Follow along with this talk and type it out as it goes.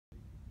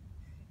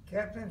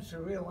Captain, it's a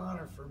real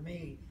honor for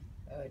me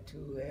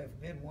to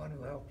have been one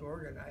who helped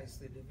organize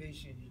the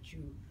division that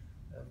you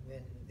have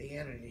been the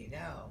entity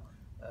now,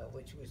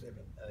 which was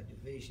a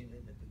division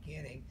in the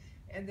beginning,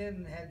 and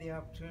then had the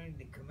opportunity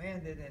to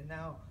command it, and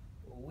now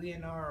we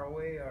in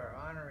ROA are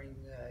honoring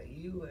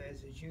you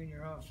as a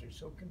junior officer.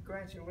 So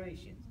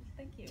congratulations.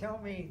 Thank you. Tell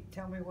me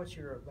what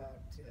you're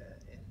about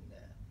in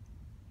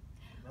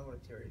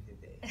military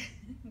today.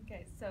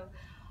 Okay, so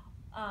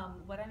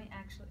what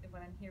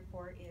I'm here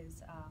for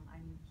is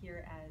I'm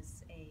here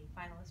as a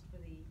finalist for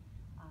the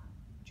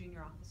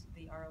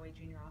ROA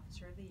Junior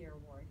Officer of the Year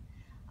Award,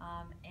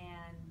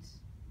 and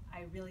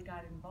I really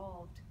got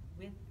involved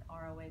with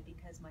ROA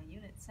because my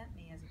unit sent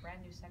me as a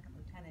brand new second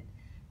lieutenant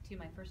to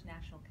my first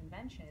national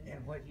convention.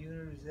 And what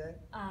unit is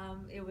that?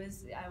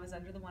 I was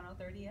under the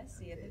 103rd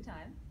ESC at the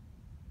time,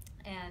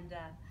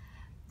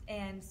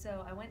 and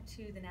so I went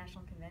to the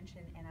national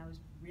convention, and I was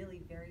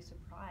really very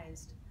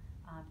surprised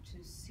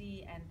to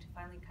see and to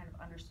finally kind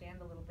of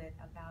understand a little bit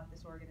about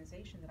this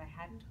organization that I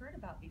hadn't heard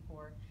about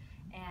before,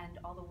 and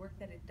all the work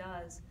that it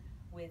does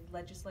with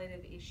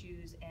legislative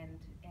issues and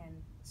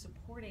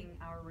supporting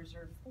our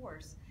reserve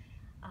force,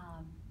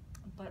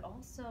 but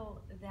also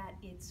that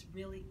it's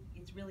really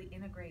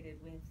integrated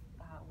with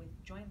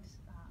joint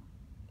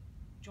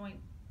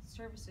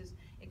services.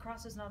 It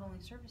crosses not only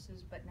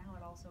services, but now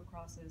it also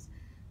crosses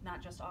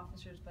not just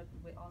officers, but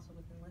also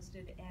with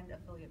enlisted and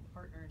affiliate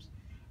partners,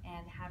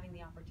 and having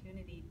the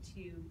opportunity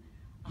to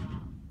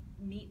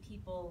meet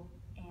people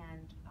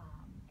and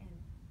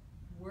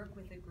work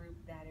with a group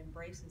that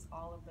embraces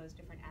all of those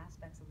different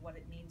aspects of what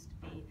it means to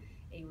be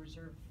a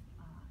reserve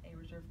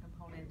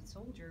component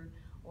soldier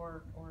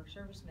or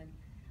serviceman.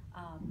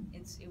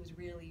 It was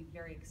really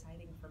very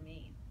exciting for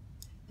me.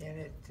 And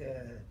it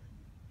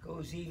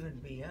goes even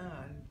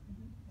beyond,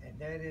 and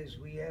that is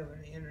we have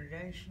an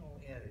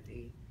international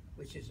entity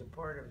which is a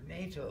part of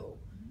NATO,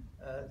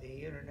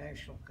 the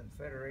International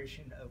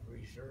Confederation of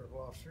Reserve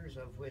Officers,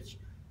 of which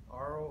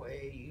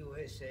ROA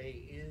USA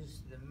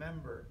is the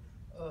member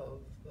of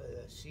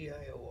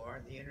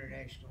CIOR, the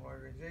international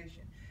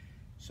organization.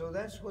 So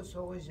that's what's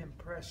always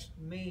impressed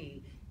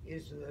me,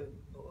 is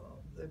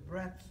the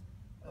breadth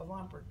of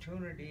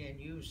opportunity, and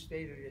you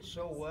stated it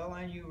so well,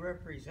 and you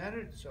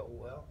represented it so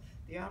well,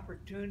 the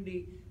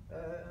opportunity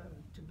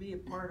to be a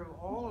part of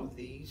all of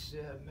these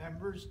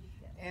members,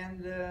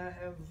 and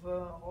of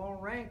all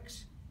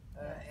ranks,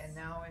 and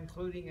now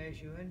including,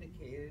 as you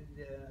indicated,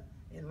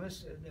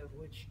 enlisted, of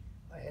which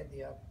I had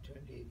the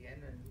opportunity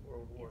again in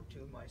World War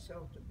II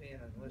myself to be an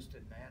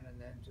enlisted man and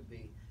then to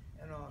be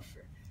an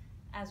officer.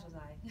 As was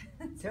I.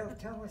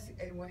 Tell us,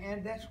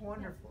 and that's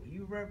wonderful.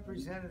 You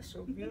represent it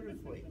so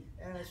beautifully,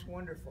 and it's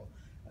wonderful.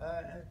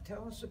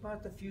 Tell us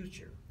about the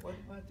future. What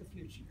about the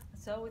future?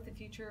 So with the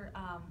future,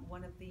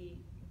 one of the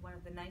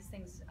nice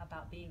things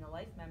about being a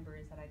life member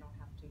is that I don't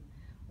have to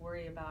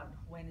worry about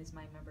when is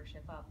my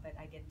membership up, but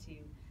I get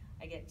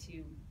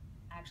to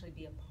actually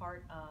be a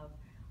part of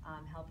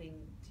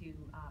helping to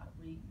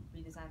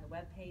redesign the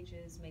web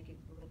pages, make it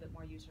a little bit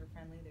more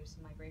user-friendly. There's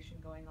some migration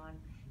going on,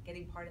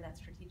 getting part of that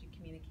strategic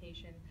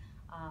communication,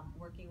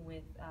 working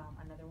with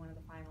another one of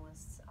the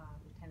finalists,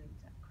 Lieutenant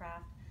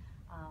Kraft,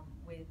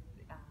 with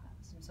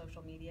some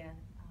social media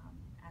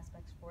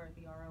aspects for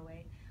the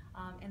ROA.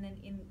 And then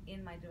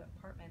in my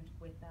department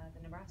with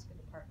the Nebraska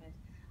department,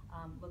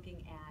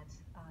 looking at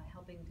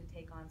helping to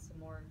take on some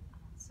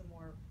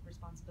more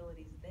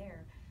responsibilities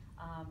there.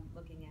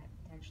 Looking at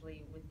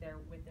potentially with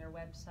their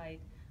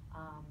website,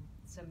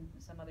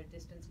 some other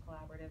distance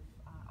collaborative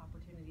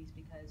opportunities,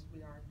 because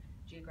we are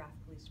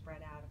geographically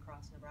spread out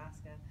across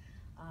Nebraska,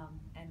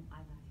 and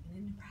I'm not even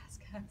in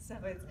Nebraska, so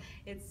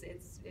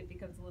it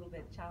becomes a little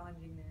bit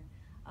challenging there.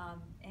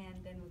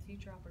 And then with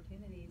future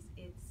opportunities,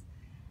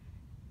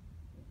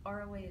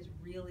 ROA is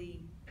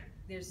really,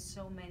 there's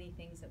so many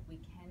things that we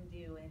can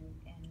do, and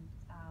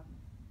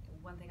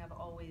one thing I've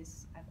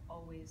always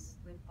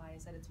lived by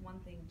is that it's one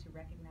thing to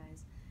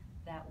recognize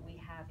that we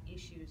have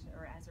issues,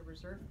 or as a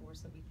reserve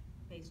force that we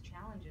face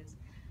challenges,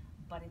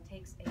 but it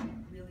takes a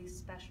really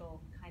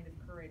special kind of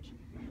courage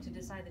to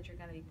decide that you're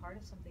going to be part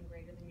of something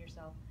greater than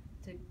yourself,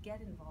 to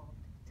get involved,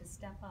 to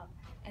step up,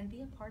 and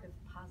be a part of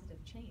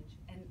positive change.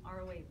 And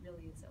ROA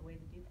really is a way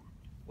to do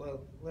that.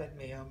 Well, let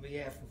me, on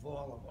behalf of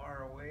all of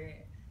ROA,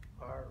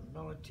 our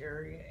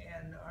military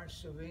and our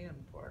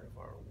civilian part of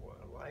our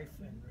life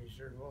and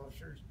reserve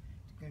officers,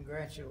 to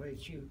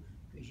congratulate you,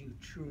 because you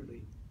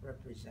truly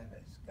represent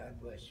us.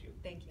 God bless you.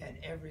 Thank you. And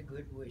every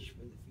good wish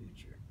for the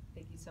future.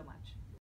 Thank you so much.